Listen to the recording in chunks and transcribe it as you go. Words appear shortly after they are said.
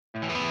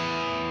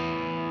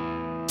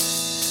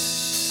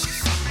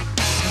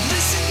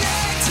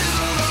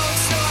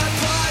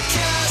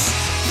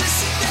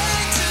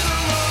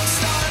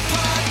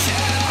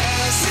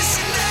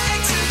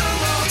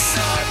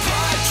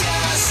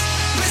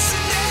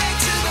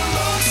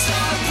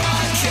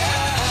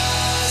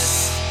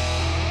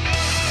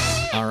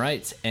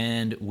right,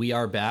 and we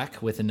are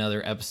back with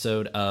another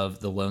episode of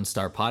the Lone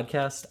Star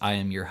Podcast. I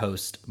am your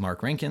host,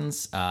 Mark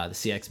Rankins, the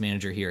CX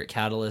manager here at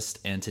Catalyst,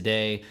 and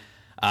today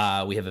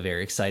we have a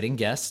very exciting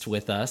guest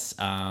with us.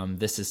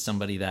 This is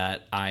somebody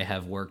that I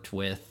have worked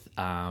with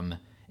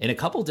in a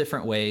couple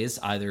different ways,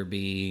 either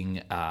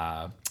being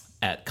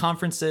at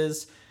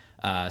conferences,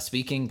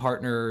 speaking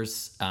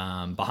partners,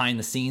 behind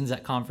the scenes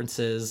at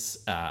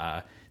conferences,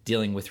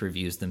 dealing with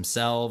reviews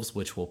themselves,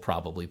 which will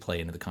probably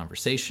play into the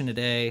conversation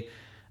today.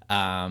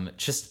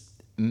 Just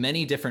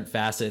many different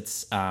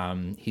facets.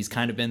 He's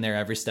kind of been there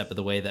every step of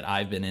the way that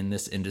I've been in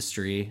this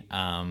industry.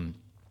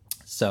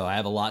 So I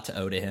have a lot to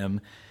owe to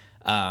him.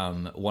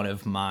 One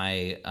of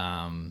my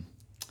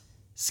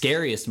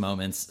scariest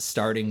moments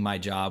starting my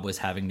job was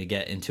having to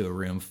get into a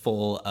room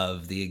full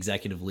of the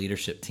executive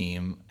leadership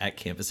team at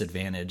Campus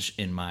Advantage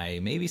in my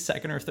maybe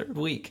second or third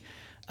week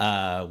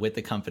with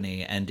the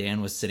company. And Dan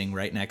was sitting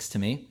right next to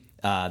me.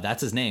 That's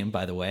his name,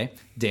 by the way,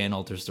 Dan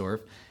Oltersdorf.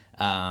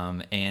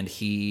 And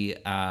he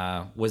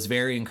was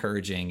very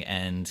encouraging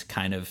and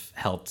kind of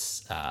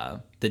helped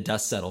the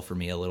dust settle for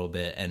me a little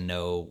bit and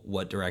know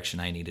what direction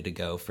I needed to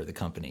go for the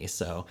company.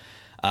 So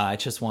I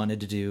just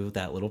wanted to do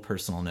that little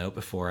personal note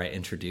before I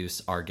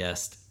introduce our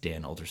guest,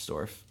 Dan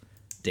Oltersdorf.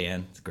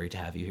 Dan, it's great to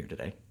have you here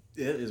today.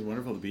 It is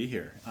wonderful to be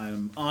here.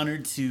 I'm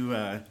honored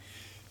to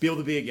be able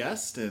to be a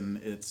guest,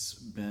 and it's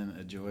been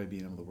a joy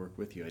being able to work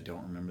with you. I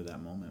don't remember that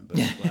moment, but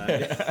I'm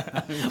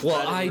glad.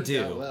 Well, I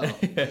do. Well.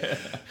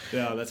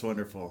 Yeah, that's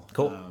wonderful.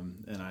 Cool.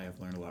 And I have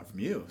learned a lot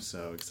from you,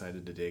 so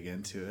excited to dig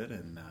into it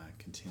and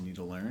continue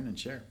to learn and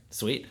share.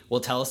 Sweet.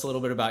 Well, tell us a little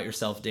bit about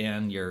yourself,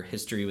 Dan, your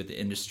history with the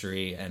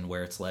industry, and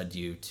where it's led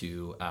you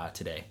to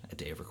today, a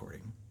day of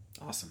recording.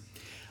 Awesome.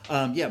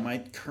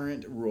 My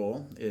current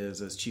role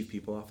is as Chief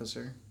People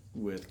Officer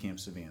with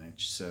Campus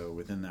Advantage. So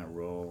within that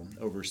role,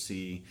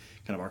 oversee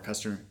kind of our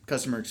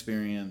customer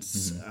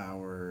experience,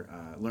 our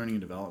learning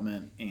and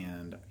development,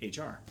 and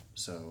HR.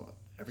 So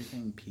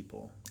everything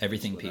people.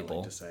 Everything people. I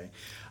like to say.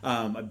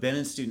 I've been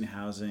in student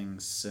housing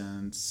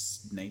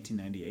since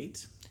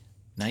 1998.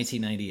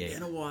 1998.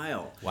 In a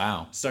while.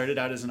 Wow. Started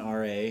out as an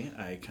RA.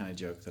 I kind of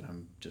joke that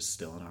I'm just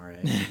still an RA.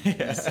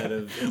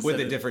 With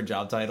a different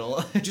job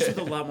title. Just with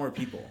a lot more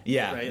people.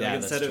 Yeah. Right? Yeah, like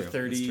instead that's of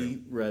true.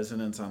 30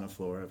 residents on a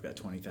floor, I've got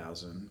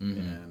 20,000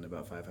 and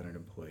about 500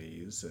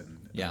 employees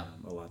and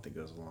a lot that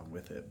goes along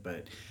with it.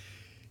 But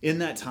in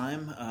that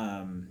time,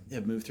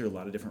 I've moved through a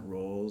lot of different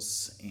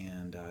roles,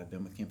 and I've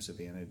been with Campus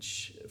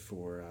Advantage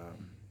for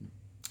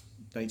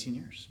 19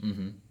 years.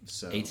 Mm-hmm.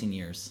 So 18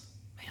 years.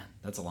 Man,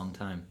 that's a long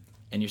time.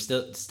 And you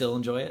still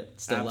enjoy it?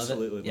 Still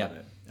absolutely love it? love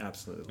it.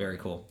 Absolutely. Very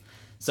cool.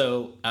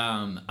 So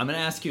I'm going to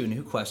ask you a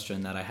new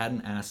question that I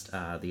hadn't asked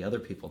the other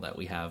people that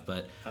we have,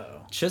 but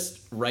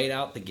just right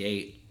out the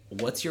gate,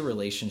 what's your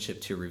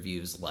relationship to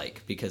reviews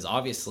like? Because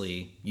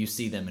obviously you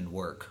see them in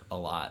work a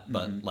lot,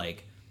 but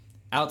like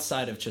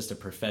outside of just a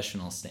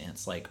professional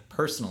stance, like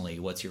personally,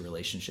 what's your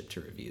relationship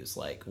to reviews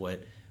like?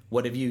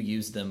 What have you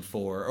used them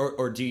for,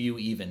 or do you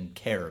even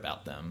care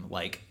about them?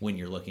 Like when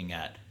you're looking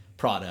at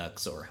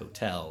products or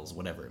hotels,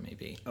 whatever it may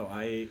be. Oh,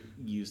 I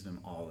use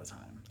them all the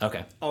time.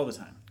 Okay. All the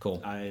time.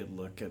 Cool. I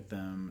look at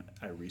them,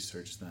 I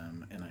research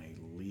them, and I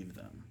leave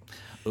them.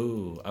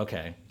 Ooh,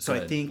 okay. So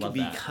good. I think Love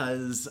that.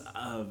 because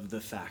of the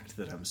fact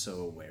that I'm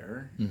so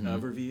aware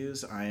of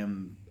reviews, I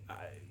am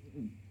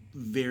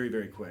very,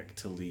 very quick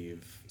to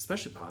leave,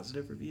 especially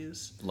positive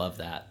reviews. Love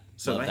that.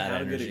 So Love if I that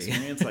have energy. a good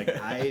experience, like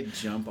I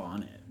jump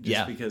on it.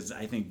 Just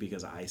Yeah.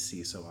 because I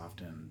see so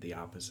often the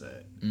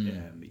opposite.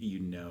 And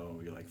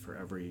you're like, for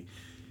every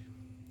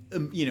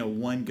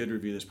one good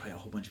review, there's probably a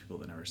whole bunch of people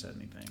that never said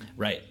anything.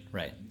 Right.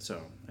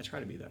 So I try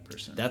to be that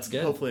person. That's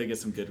good. Hopefully I get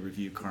some good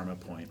review karma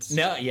points.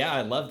 No, yeah,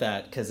 I love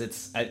that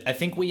because I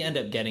think we end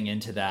up getting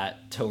into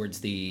that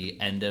towards the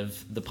end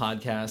of the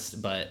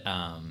podcast, but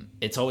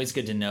it's always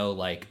good to know,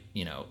 like,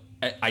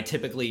 I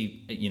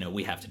typically,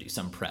 we have to do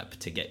some prep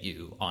to get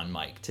you on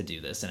mic to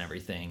do this and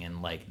everything.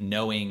 And like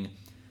knowing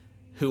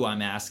who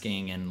I'm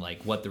asking and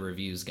like what the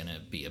review is going to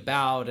be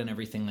about and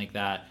everything like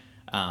that.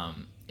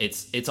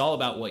 It's all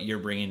about what you're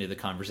bringing to the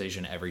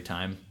conversation every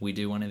time we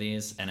do one of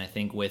these. And I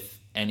think with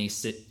any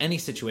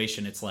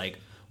situation, it's like,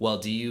 well,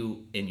 do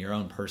you in your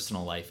own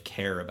personal life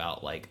care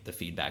about like the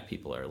feedback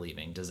people are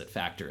leaving? Does it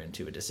factor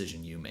into a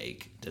decision you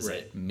make? Does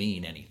it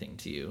mean anything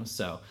to you?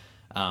 So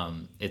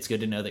it's good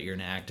to know that you're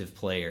an active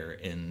player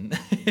in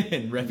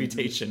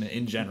reputation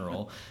in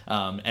general,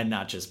 and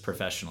not just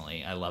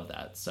professionally. I love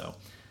that. So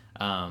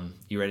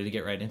you ready to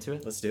get right into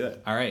it? Let's do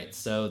it. All right.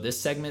 So this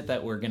segment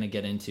that we're going to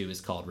get into is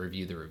called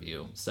Review the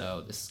Review.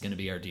 So this is going to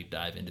be our deep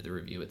dive into the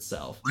review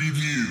itself.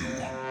 Review.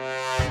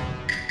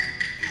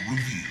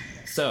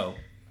 So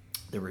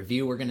the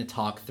review we're going to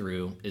talk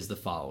through is the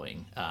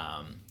following.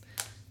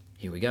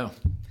 Here we go.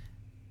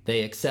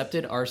 They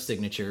accepted our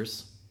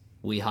signatures.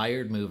 We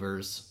hired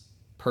movers,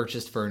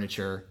 purchased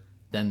furniture,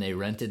 then they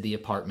rented the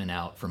apartment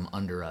out from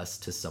under us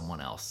to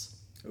someone else.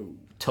 Ooh.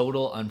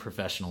 Total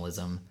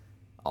unprofessionalism,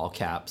 all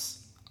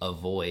caps,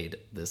 avoid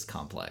this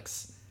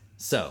complex.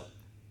 So,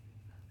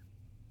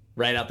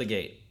 right out the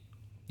gate,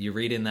 you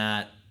read in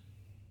that,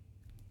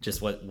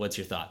 Just what's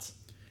your thoughts?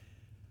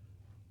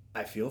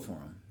 I feel for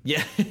them.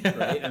 Yeah.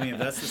 Right? I mean, if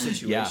that's the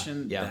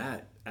situation, yeah.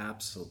 that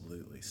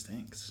absolutely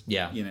stinks.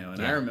 Yeah. You know,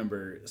 and I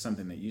remember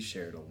something that you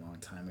shared a long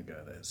time ago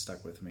that has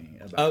stuck with me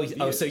about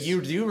Oh, so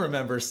you do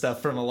remember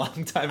stuff from a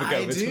long time ago.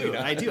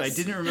 I do. I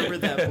didn't remember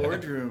that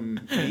boardroom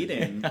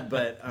meeting,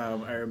 but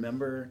I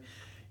remember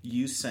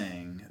you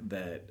saying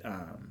that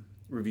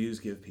reviews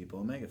give people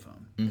a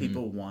megaphone. Mm-hmm.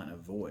 People want a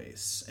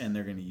voice, and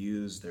they're going to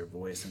use their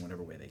voice in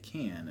whatever way they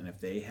can. And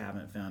if they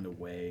haven't found a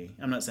way,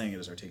 I'm not saying it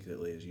as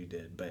articulately as you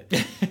did, but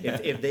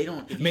if they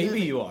don't, if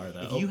you are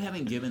though. If you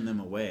haven't given them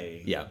a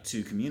way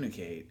to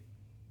communicate,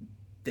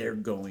 they're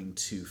going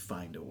to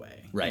find a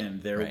way. Right.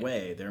 And their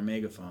way, their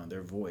megaphone,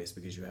 their voice,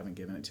 because you haven't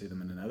given it to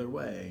them in another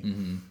way,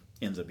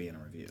 ends up being a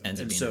review.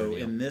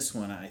 In this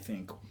one, I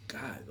think,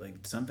 God,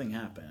 like something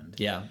happened.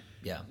 Yeah.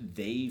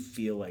 They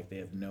feel like they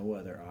have no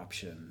other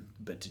option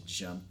but to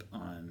jump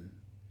on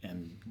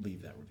and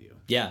leave that review.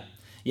 Yeah.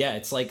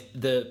 It's like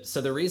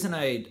the reason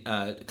there's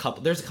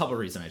a couple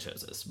reasons I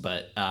chose this,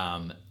 but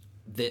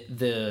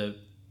the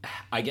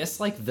I guess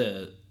like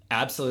the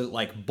absolute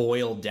like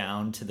boiled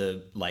down to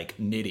the like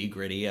nitty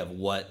gritty of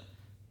what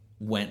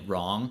went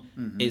wrong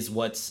is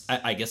what's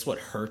I guess what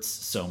hurts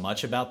so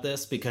much about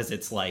this, because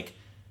it's like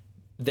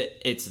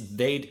that it's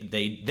they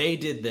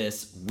did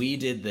this, we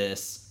did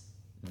this,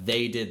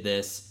 they did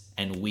this,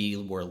 and we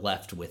were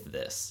left with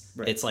this.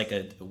 Right. It's like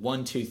a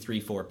 1, 2, 3,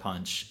 4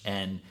 punch,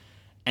 and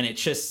it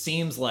just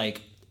seems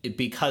like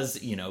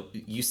because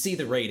you see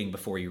the rating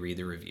before you read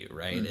the review,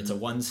 right? It's a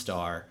 1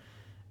 star,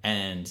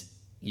 and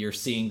you're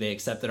seeing they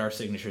accepted our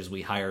signatures,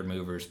 we hired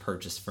movers,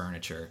 purchased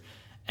furniture,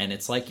 and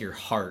it's like your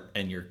heart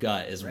and your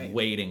gut is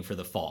waiting for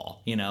the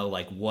fall.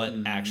 Like what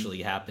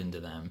actually happened to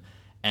them,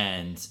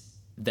 and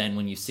then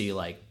when you see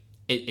like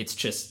it's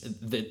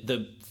just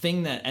the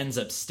thing that ends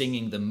up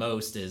stinging the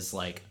most is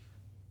like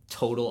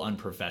total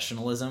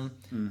unprofessionalism,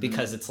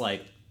 because it's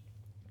like,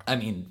 I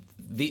mean,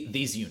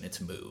 these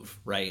units move,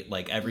 right?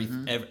 Like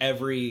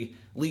every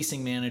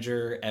leasing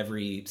manager,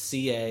 every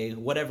CA,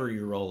 whatever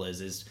your role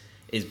is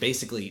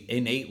basically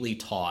innately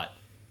taught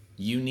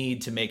you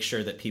need to make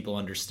sure that people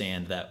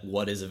understand that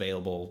what is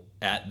available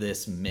at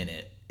this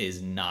minute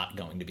is not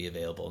going to be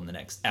available in the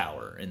next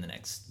hour, in the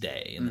next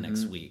day, in the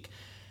next week.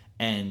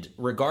 And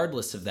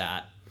regardless of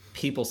that,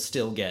 people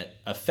still get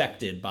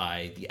affected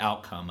by the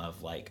outcome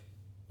of like,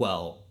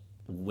 well,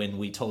 when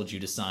we told you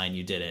to sign,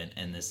 you didn't,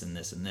 and this and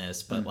this and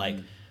this. But like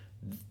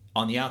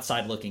on the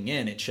outside looking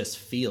in, it just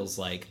feels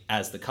like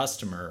as the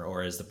customer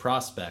or as the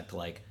prospect,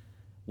 like,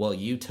 well,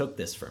 you took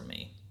this from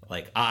me.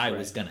 Like I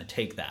was going to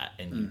take that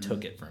and you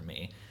took it from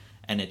me.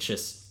 And it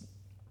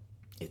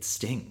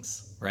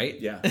stings, right?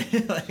 Yeah.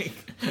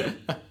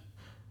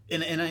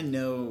 And I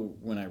know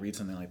when I read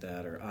something like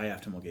that, or I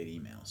often will get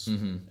emails,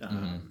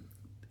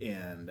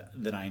 and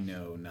that I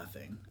know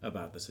nothing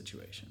about the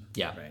situation.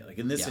 Yeah. Right. Like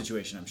in this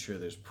situation, I'm sure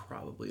there's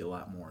probably a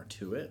lot more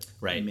to it.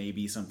 Right.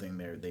 Maybe something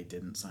there they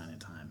didn't sign in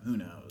time. Who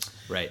knows?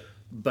 Right.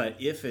 But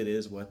if it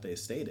is what they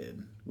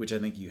stated, which I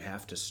think you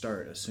have to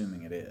start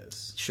assuming it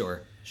is.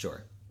 Sure.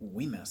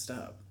 We messed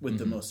up with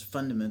the most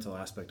fundamental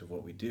aspect of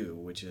what we do,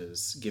 which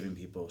is giving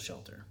people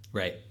shelter.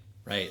 Right.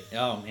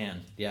 Oh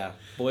man. Yeah.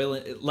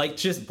 Boiling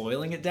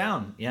it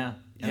down. Yeah.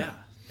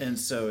 And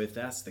so if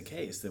that's the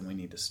case, then we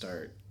need to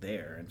start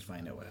there and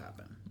find out what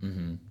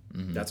happened.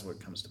 That's what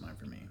comes to mind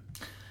for me.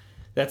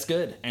 That's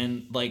good.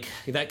 And like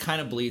that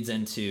kind of bleeds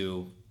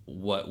into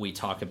what we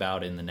talk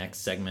about in the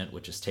next segment,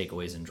 which is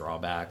takeaways and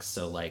drawbacks.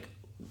 So like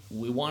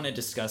we want to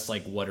discuss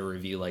like what a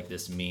review like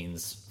this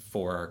means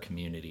for our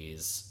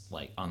communities,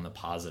 like on the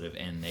positive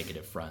and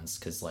negative fronts.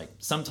 Cause like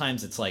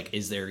sometimes it's like,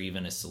 is there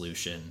even a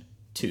solution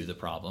to the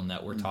problem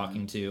that we're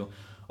talking to?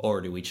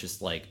 Or do we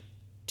just like,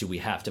 do we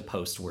have to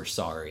post we're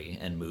sorry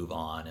and move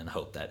on and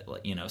hope that,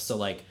 so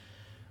like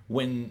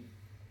when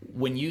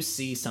you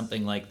see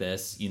something like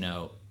this, in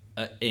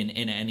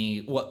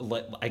any,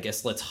 I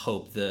guess let's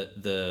hope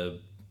the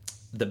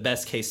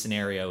best case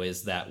scenario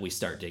is that we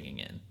start digging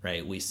in,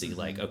 right? We see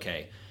like,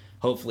 okay,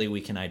 hopefully we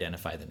can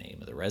identify the name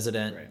of the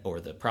resident or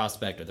the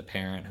prospect or the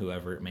parent,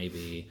 whoever it may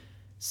be,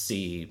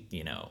 see,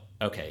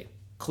 okay,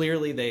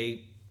 clearly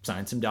they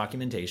signed some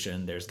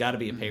documentation. There's got to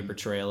be a paper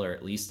trail or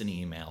at least an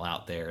email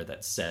out there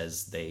that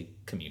says they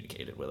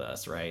communicated with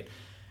us, right?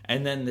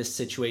 And then this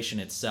situation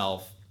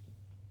itself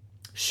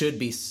should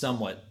be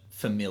somewhat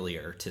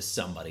familiar to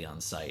somebody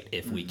on site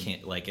if we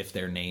can't, like if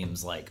their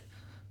name's like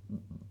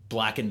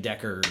Black &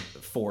 Decker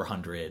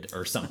 400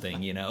 or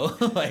something,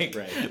 like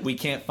we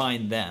can't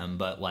find them,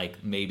 but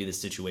like maybe the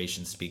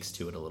situation speaks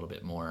to it a little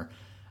bit more.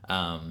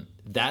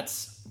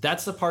 That's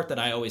the part that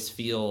I always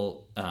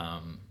feel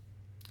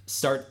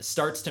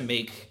starts to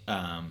make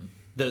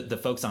the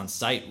folks on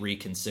site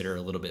reconsider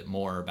a little bit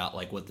more about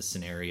like what the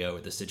scenario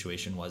or the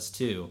situation was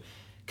too,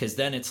 because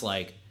then it's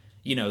like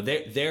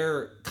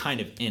they're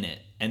kind of in it,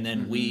 and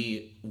then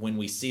when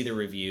we see the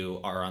review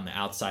are on the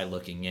outside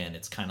looking in,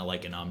 it's kind of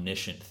like an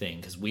omniscient thing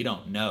because we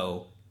don't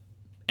know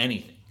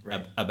anything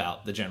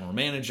about the general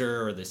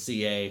manager or the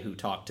CA who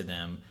talked to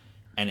them,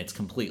 and it's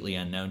completely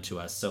unknown to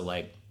us. So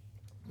like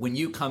when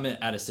you come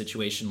at a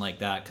situation like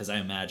that, because I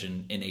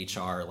imagine in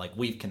HR, like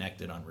we've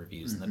connected on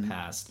reviews in the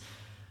past,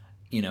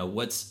 you know,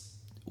 what's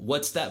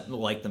that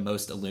like the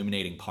most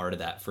illuminating part of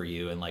that for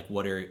you, and like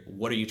what are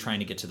you trying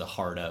to get to the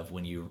heart of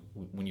when you're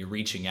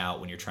reaching out,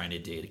 when you're trying to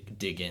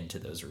dig into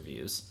those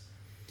reviews?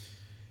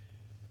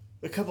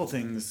 A couple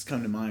things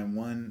come to mind.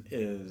 One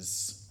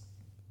is,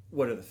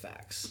 what are the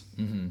facts?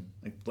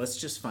 Like, let's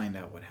just find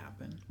out what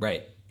happened,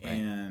 right.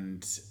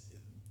 And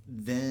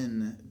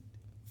then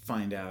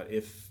find out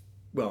if,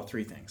 well,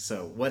 three things.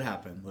 So what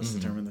happened? Let's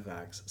determine the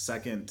facts.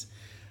 Second,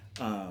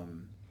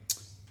 can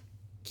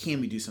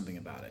we do something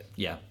about it?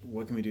 Yeah.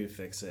 What can we do to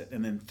fix it?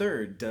 And then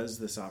third, does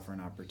this offer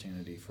an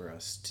opportunity for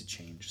us to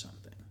change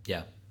something?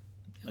 Yeah.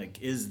 Like,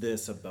 is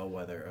this a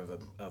bellwether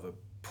of a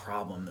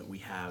problem that we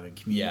have in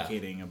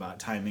communicating about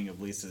timing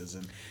of leases?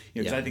 And,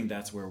 you know, because I think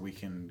that's where we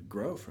can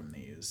grow from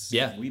these.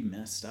 Yeah. If we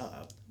messed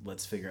up,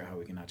 let's figure out how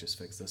we can not just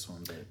fix this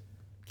one, but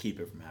keep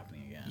it from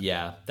happening again.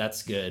 Yeah,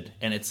 that's good.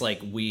 And it's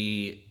like,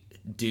 we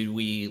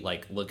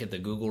like look at the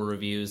Google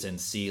reviews and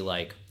see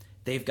like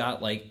they've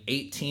got like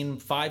 18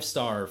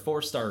 5-star,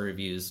 4-star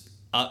reviews,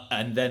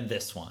 and then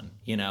this one,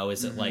 you know,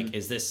 is it like,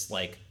 is this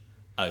like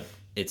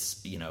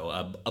it's, you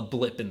know, a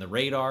blip in the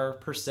radar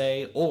per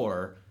se,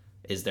 or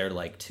is there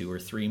like 2 or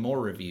 3 more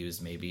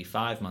reviews, maybe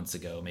 5 months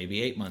ago,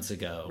 maybe 8 months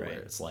ago, where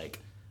it's like,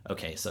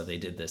 okay, so they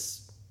did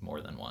this more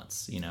than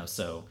once, you know,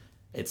 so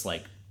it's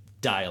like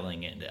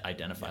dialing in to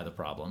identify the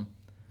problem.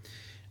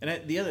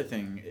 And the other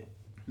thing,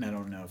 and I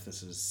don't know if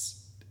this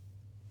is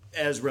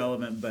as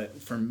relevant,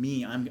 but for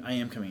me, I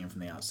am coming in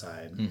from the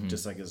outside,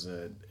 just like as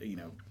a, you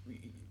know,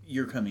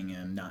 you're coming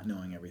in not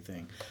knowing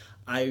everything.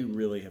 I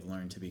really have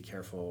learned to be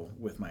careful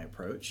with my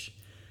approach,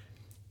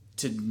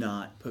 to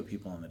not put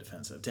people on the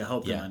defensive, to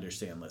help them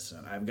understand,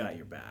 listen, I've got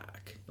your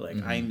back.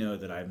 Like, I know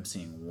that I'm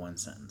seeing one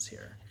sentence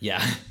here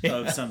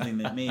of something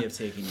that may have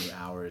taken you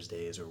hours,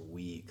 days, or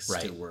weeks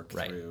to work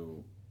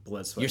through.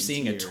 Blood, sweat, you're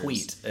seeing tears. A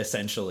tweet,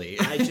 essentially.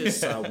 I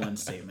just saw one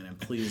statement, and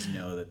please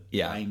know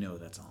that I know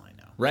that's all I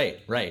know. Right.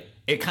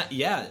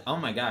 It oh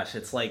my gosh,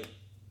 it's like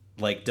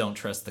don't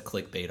trust the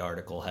clickbait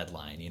article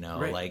headline, you know?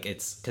 Like,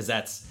 it's because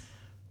that's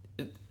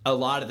a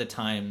lot of the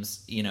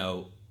times, you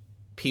know,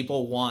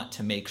 people want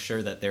to make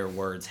sure that their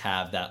words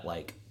have that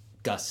like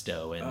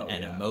gusto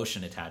and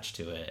emotion attached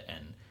to it.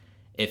 And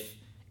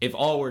if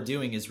all we're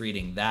doing is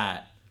reading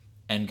that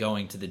and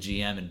going to the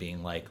GM and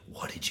being like,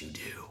 what did you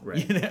do?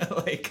 You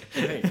know, like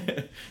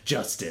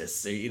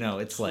justice, you know,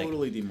 it's totally like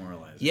totally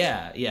demoralizing.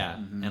 Yeah.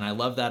 And I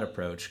love that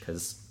approach,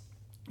 because,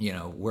 you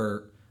know,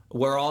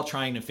 we're all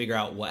trying to figure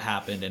out what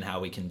happened and how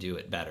we can do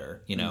it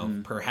better. You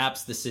know,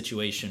 perhaps the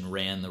situation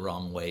ran the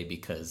wrong way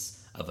because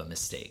of a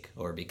mistake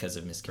or because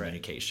of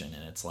miscommunication.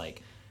 And it's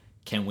like,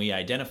 can we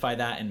identify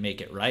that and make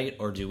it right?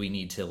 Or do we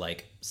need to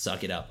like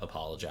suck it up,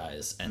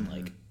 apologize, and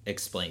like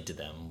explain to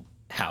them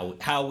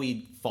how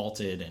we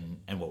faulted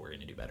and what we're going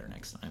to do better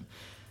next time?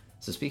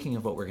 So speaking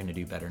of what we're going to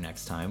do better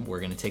next time,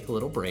 we're going to take a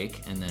little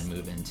break and then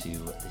move into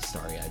the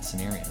starry-eyed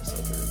scenarios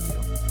of the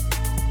review.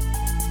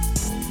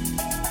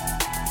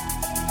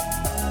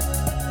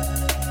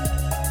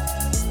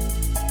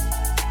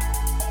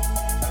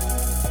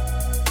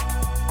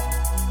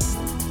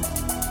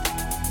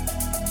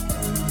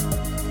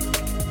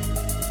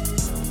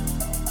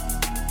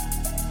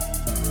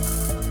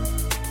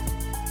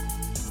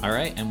 All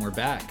right, and we're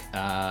back.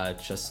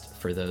 Just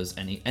for those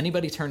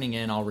anybody turning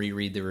in, I'll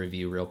reread the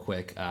review real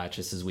quick,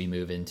 just as we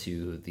move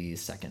into the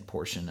second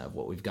portion of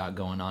what we've got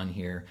going on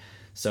here.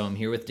 So I'm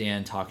here with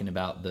Dan talking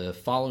about the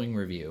following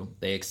review.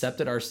 They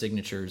accepted our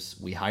signatures,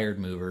 we hired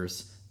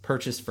movers,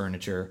 purchased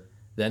furniture,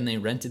 then they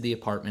rented the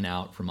apartment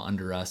out from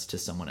under us to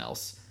someone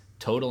else.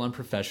 Total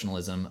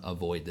unprofessionalism,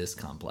 avoid this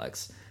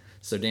complex.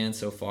 So Dan,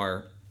 so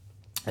far,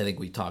 I think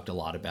we talked a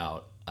lot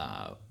about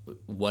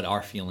what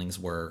our feelings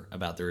were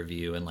about the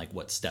review and like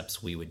what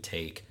steps we would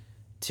take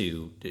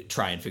to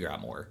try and figure out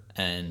more.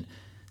 And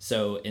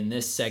so in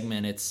this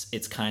segment,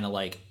 it's kind of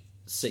like,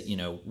 you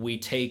know, we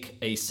take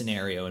a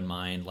scenario in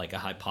mind, like a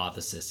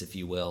hypothesis, if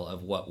you will,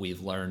 of what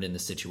we've learned in the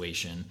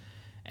situation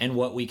and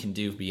what we can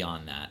do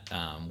beyond that,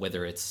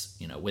 whether it's,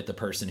 you know, with the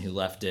person who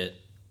left it,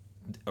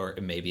 or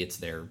maybe it's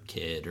their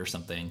kid or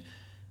something,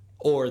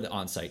 or the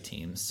on-site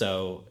team.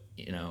 So,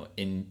 you know,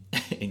 in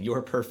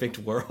your perfect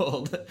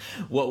world,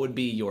 what would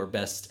be your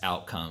best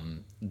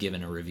outcome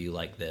given a review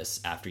like this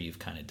after you've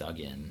kind of dug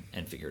in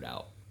and figured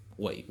out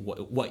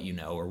what you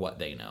know or what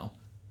they know?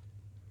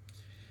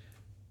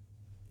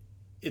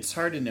 It's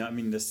hard to know. I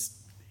mean,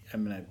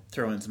 I'm going to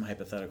throw in some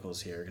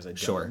hypotheticals here because I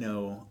don't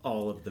know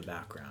all of the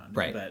background.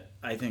 Right. But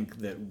I think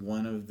that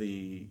one of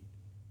the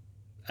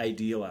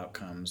ideal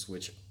outcomes,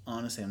 which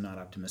honestly I'm not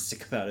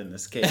optimistic about in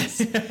this case,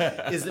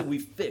 is that we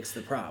fix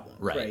the problem.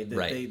 Right.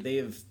 That they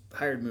have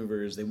hired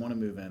movers, they want to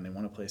move in, they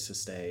want a place to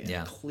stay,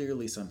 and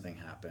clearly something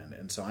happened.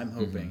 And so I'm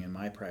hoping, and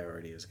my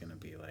priority is going to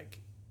be like,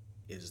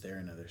 is there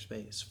another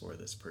space for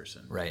this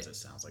person? Right. Because it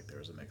sounds like there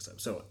was a mix-up.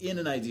 So in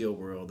an ideal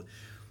world,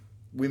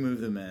 we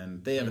move them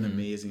in. They have an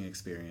amazing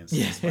experience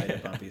despite a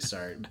bumpy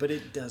start, but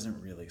it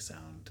doesn't really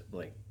sound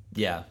like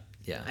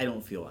I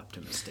don't feel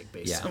optimistic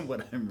based on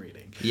what I'm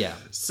reading. Yeah.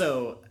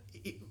 So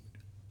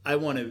I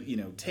want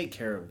to, take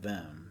care of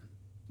them.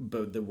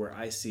 But where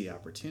I see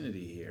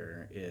opportunity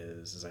here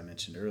is, as I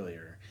mentioned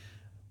earlier,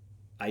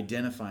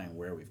 identifying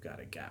where we've got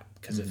a gap.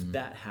 Because if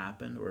that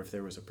happened, or if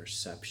there was a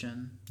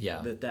perception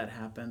that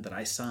happened, that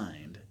I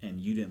signed, and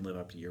you didn't live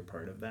up to your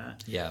part of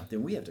that,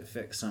 then we have to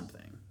fix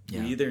something.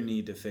 Yeah. We either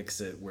need to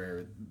fix it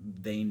where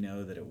they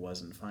know that it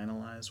wasn't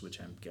finalized, which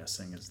I'm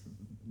guessing is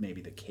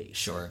maybe the case.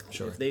 Sure.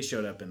 If they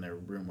showed up and their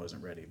room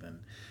wasn't ready, then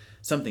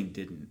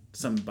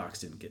some box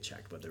didn't get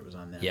checked, whether it was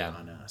on them or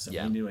on us. And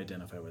we need to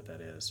identify what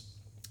that is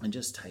and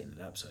just tighten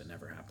it up so it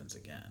never happens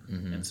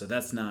again. And so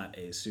that's not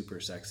a super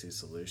sexy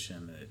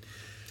solution that...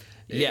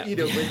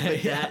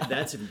 but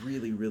that's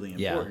really, really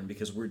important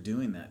because we're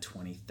doing that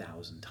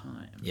 20,000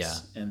 times. Yeah.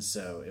 And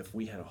so if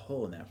we had a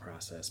hole in that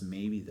process,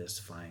 maybe this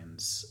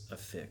finds a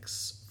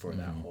fix for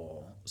that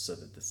hole so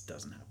that this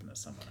doesn't happen to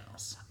someone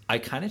else. I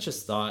kind of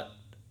just thought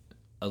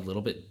a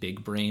little bit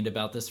big-brained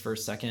about this for a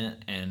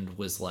second and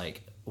was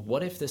like,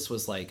 what if this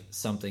was like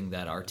something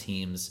that our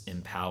teams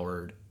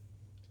empowered,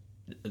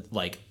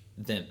 like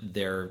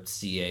their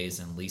CAs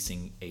and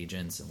leasing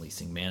agents and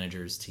leasing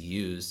managers to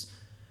use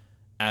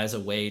as a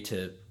way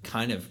to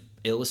kind of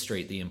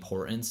illustrate the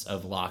importance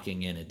of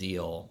locking in a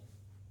deal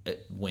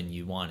when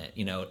you want it,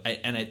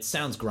 and it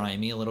sounds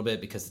grimy a little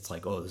bit because it's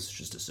like, oh, this is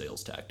just a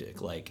sales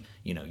tactic. Like,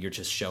 you're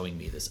just showing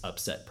me this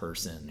upset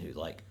person who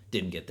like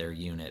didn't get their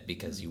unit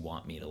because you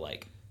want me to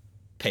like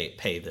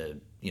pay the,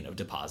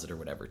 deposit or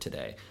whatever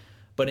today.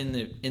 But in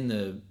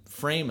the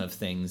frame of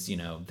things,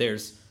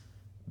 there's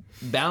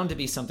bound to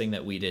be something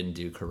that we didn't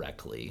do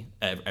correctly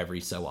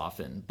every so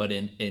often. But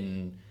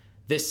in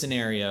this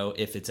scenario,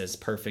 if it's as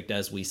perfect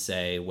as we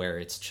say, where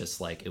it's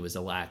just like it was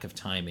a lack of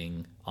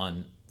timing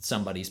on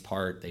somebody's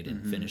part, they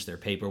didn't finish their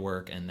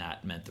paperwork, and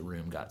that meant the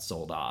room got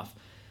sold off.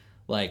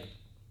 Like,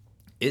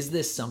 is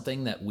this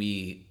something that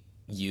we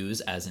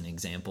use as an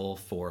example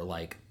for,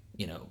 like,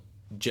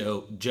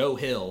 Joe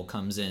Hill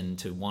comes in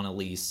to want to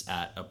lease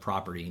at a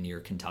property near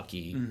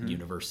Kentucky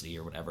University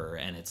or whatever,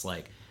 and it's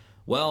like,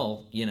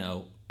 well,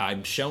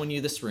 I'm showing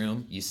you this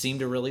room, you seem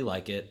to really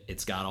like it,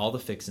 it's got all the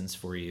fixins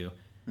for you,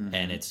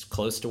 and it's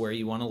close to where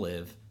you want to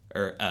live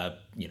or,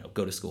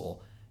 go to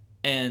school.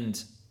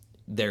 And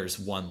there's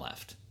one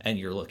left and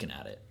you're looking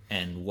at it.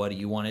 And what do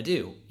you want to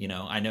do?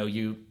 I know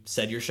you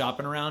said you're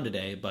shopping around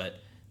today, but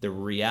the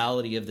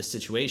reality of the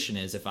situation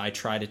is if I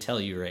try to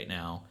tell you right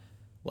now,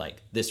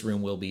 like, this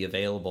room will be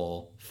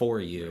available for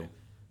you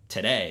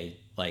today,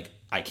 like,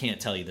 I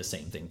can't tell you the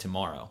same thing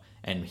tomorrow.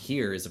 And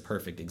here is a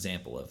perfect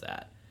example of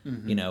that.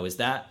 Is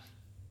that,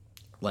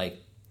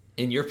 like,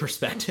 in your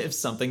perspective,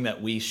 something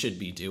that we should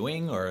be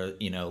doing or,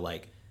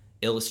 like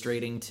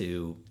illustrating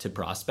to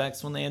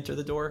prospects when they enter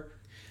the door?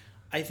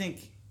 I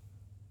think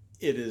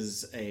it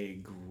is a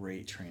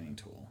great training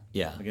tool.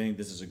 Yeah. Like, I think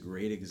this is a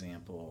great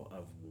example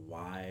of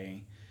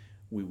why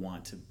we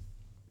want to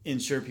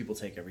ensure people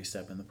take every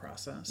step in the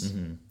process.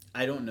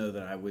 I don't know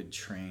that I would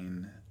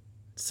train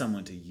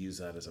someone to use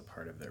that as a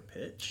part of their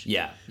pitch.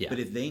 Yeah. But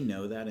if they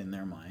know that in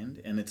their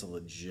mind and it's a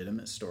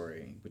legitimate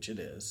story, which it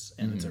is,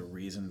 and it's a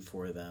reason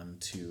for them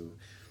to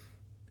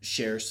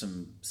share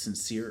some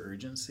sincere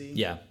urgency,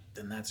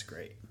 then that's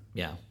great.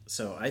 Yeah.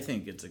 So I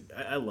think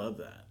I love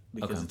that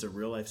because it's a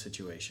real life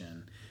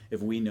situation.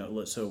 If we know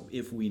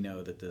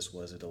that this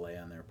was a delay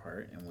on their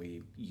part and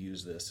we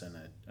use this in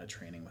a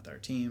training with our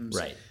teams,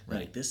 right.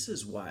 Like, this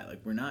is why, like,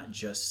 we're not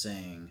just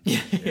saying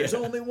there's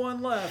only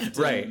one left.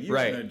 Right. You're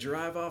going to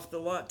drive off the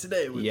lot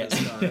today with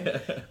this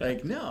car.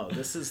 Like, no,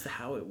 this is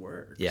how it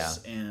works. Yeah.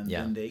 And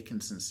then they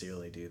can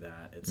sincerely do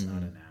that. It's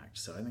not an act.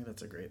 So I think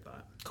that's a great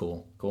thought.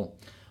 Cool.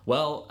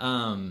 Well,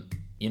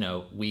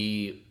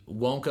 we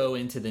won't go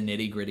into the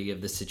nitty-gritty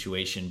of the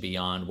situation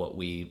beyond what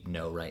we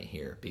know right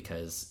here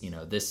because,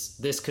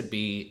 this could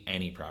be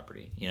any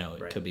property.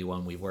 It could be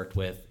one we've worked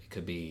with. It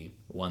could be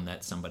one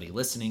that somebody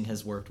listening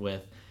has worked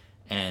with.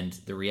 And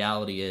the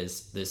reality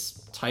is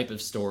this type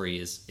of story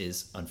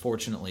is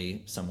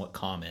unfortunately somewhat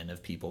common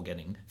of people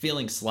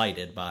feeling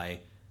slighted by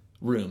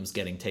rooms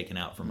getting taken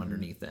out from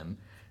underneath them.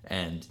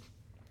 And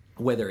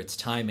whether it's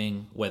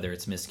timing, whether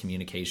it's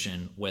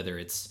miscommunication, whether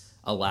it's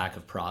a lack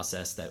of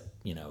process that,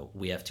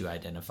 we have to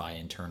identify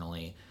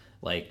internally,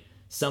 like,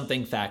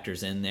 something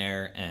factors in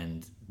there,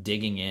 and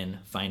digging in,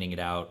 finding it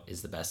out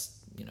is the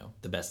best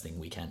thing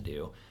we can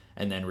do.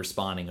 And then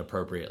responding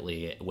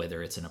appropriately,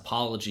 whether it's an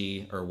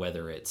apology or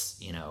whether it's,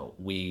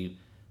 we,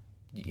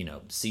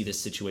 see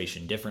this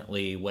situation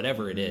differently,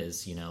 whatever it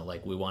is,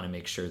 like, we want to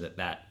make sure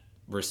that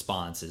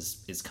response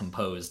is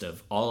composed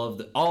of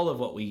all of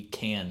what we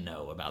can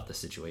know about the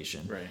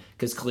situation. Right.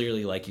 Because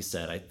clearly, like you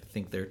said, I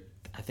think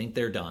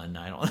they're done.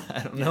 I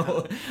don't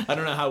know. I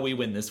don't know how we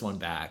win this one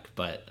back,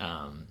 but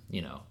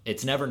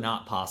it's never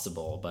not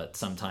possible. But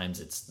sometimes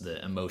it's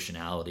the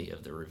emotionality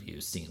of the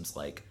review seems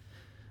like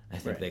I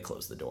think they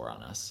close the door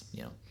on us.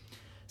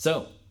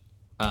 So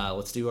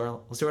let's do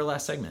our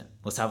last segment.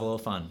 Let's have a little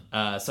fun.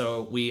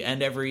 So we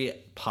end every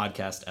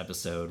podcast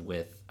episode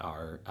with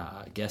our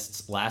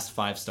guest's last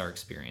 5-star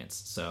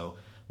experience. So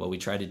what we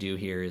try to do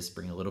here is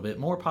bring a little bit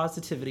more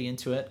positivity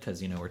into it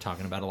because, we're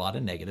talking about a lot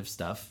of negative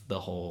stuff the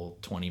whole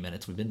 20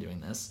 minutes we've been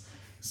doing this.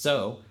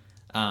 So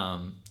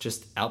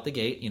just out the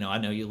gate, I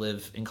know you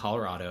live in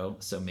Colorado,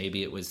 so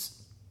maybe it was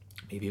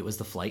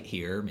the flight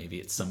here. Maybe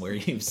it's somewhere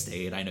you've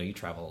stayed. I know you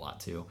travel a lot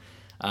too.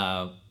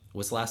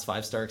 What's the last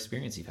 5-star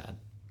experience you've had?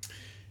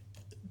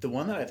 The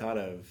one that I thought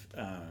of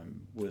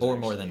was or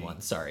more than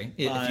one. Sorry,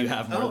 if you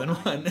have more than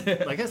one.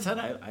 Like I said,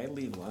 I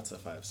leave lots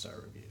of 5-star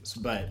reviews,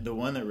 but the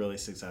one that really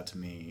sticks out to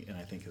me and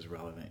I think is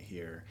relevant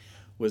here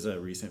was a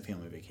recent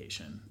family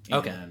vacation.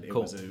 Okay, and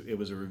cool. It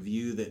was a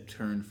review that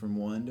turned from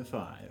 1 to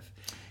 5,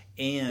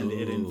 and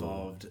it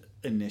involved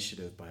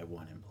initiative by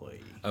one employee.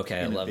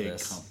 Okay, in I love a big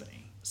this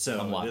company.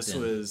 So this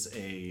was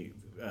a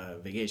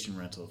vacation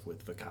rental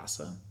with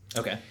Vacasa.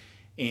 Okay.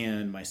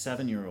 And my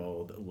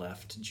 7-year-old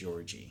left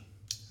Georgie,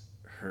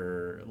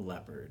 her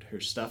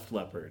stuffed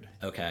leopard,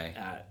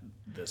 at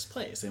this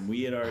place. And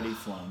we had already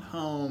flown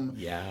home.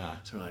 Yeah.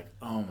 So we're like,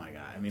 oh my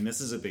God. I mean, this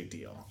is a big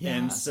deal. Yeah.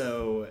 And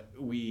so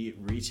we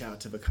reach out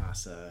to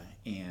Vacasa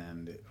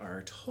and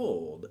are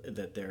told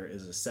that there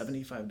is a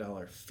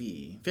 $75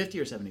 fee, $50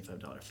 or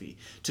 $75 fee,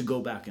 to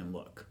go back and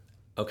look.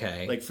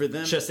 Okay. Like for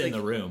them, just in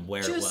the room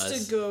where it was.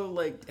 Just to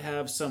go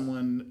have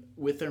someone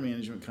with their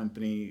management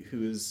company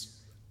who's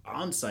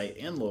on site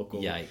and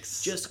local.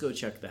 Yikes. Just go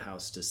check the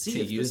house to see to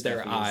if use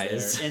their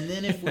eyes. And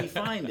then if we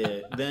find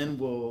it, then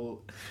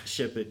we'll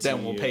ship it to you.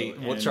 Then we'll pay.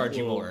 We'll charge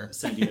you more.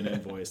 Send you an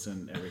invoice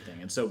and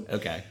everything. And so,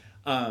 okay.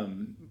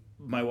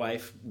 My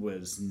wife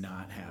was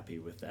not happy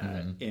with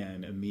that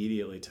and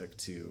immediately took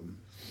to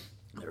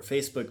their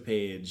Facebook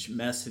page,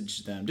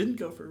 messaged them, didn't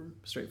go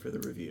straight for the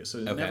review. So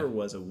it never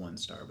was a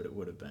 1-star, but it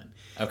would have been.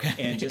 Okay.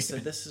 And just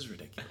said, this is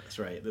ridiculous,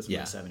 right? This is my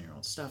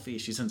 7-year-old stuffy.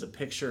 She sends a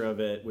picture of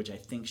it, which I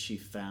think she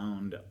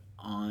found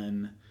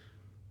on...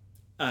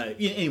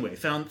 anyway,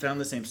 found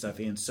the same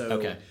stuffy. And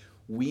so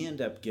we end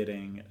up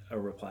getting a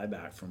reply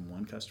back from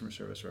one customer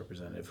service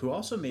representative who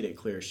also made it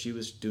clear she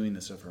was doing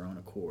this of her own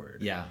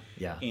accord. Yeah,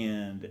 yeah.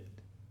 And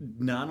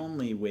not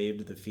only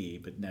waived the fee,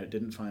 but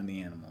didn't find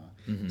the animal,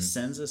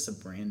 sends us a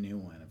brand new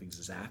one of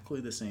exactly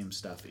the same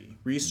stuffy,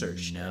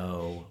 researched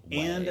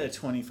and a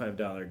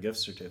 $25 gift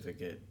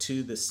certificate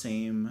to the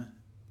same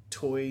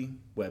toy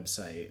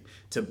website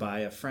to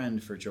buy a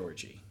friend for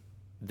Georgie.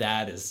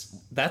 That's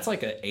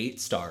like an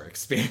 8-star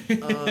experience.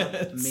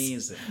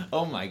 Amazing.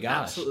 Oh my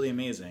gosh. Absolutely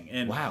amazing.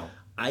 And wow.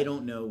 I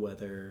don't know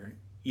whether...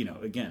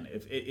 again,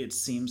 if it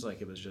seems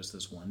like it was just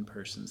this one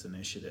person's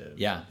initiative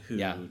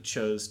who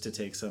chose to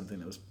take something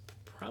that was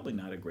probably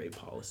not a great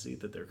policy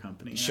that their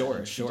company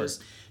had.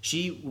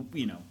 She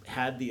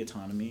had the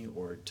autonomy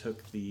or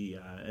took the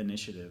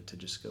initiative to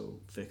just go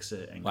fix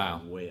it and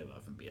go way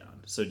above and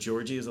beyond. So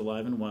Georgie is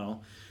alive and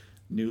well,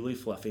 newly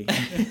fluffy.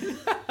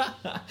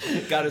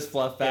 Got his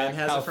fluff back.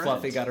 How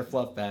Fluffy got her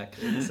fluff back.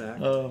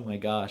 Exactly. Oh my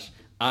gosh.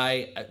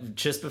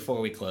 Just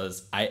before we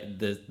close,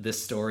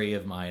 this story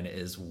of mine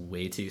is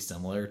way too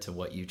similar to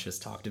what you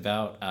just talked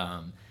about.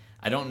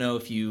 I don't know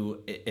if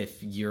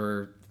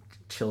your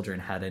children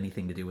had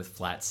anything to do with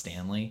Flat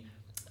Stanley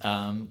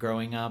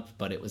growing up,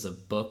 but it was a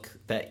book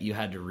that you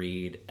had to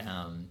read,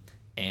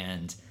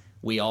 and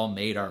we all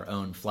made our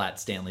own Flat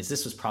Stanleys.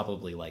 This was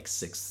probably like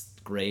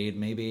 6th grade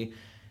maybe.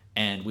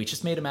 And we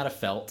just made them out of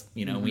felt.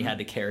 We had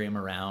to carry them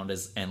around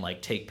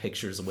and take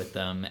pictures with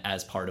them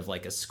as part of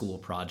like a school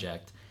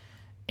project.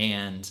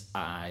 And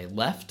I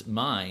left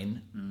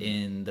mine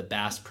in the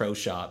Bass Pro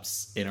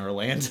Shops in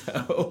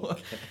Orlando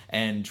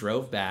and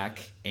drove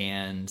back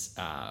and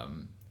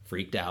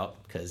freaked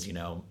out because,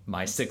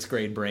 my 6th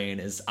grade brain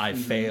is I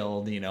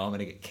failed, I'm going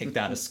to get kicked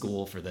out of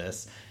school for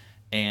this.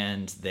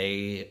 And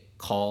we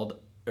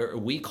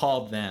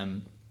called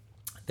them.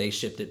 They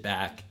shipped it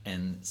back,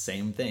 and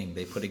same thing.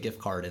 They put a gift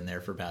card in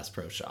there for Bass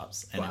Pro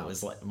Shops. And it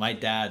was like, my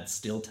dad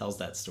still tells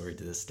that story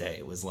to this day.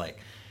 It was like,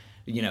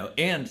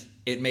 and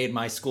it made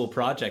my school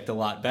project a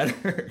lot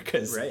better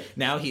because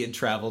now he had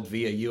traveled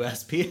via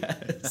USPS.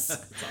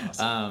 That's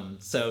awesome.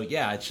 So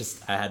yeah,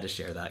 I had to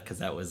share that because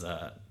that was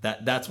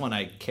that's one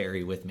I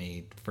carry with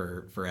me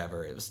for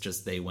forever. It was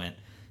just they went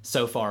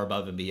so far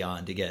above and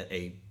beyond to get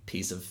a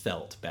piece of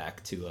felt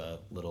back to a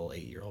little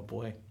 8-year-old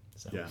boy.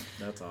 So yeah,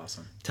 that's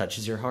awesome.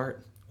 Touches your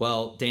heart.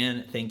 Well,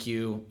 Dan, thank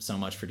you so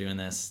much for doing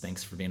this.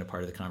 Thanks for being a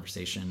part of the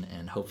conversation,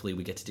 and hopefully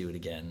we get to do it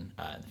again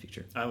in the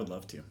future. I would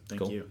love to.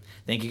 Thank you.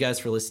 Thank you guys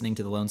for listening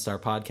to the Lone Star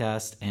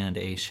Podcast, and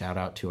a shout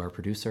out to our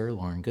producer,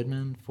 Lauren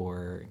Goodman,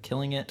 for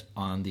killing it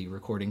on the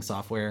recording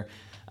software.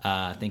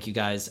 Thank you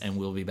guys, and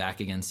we'll be back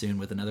again soon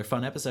with another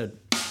fun episode.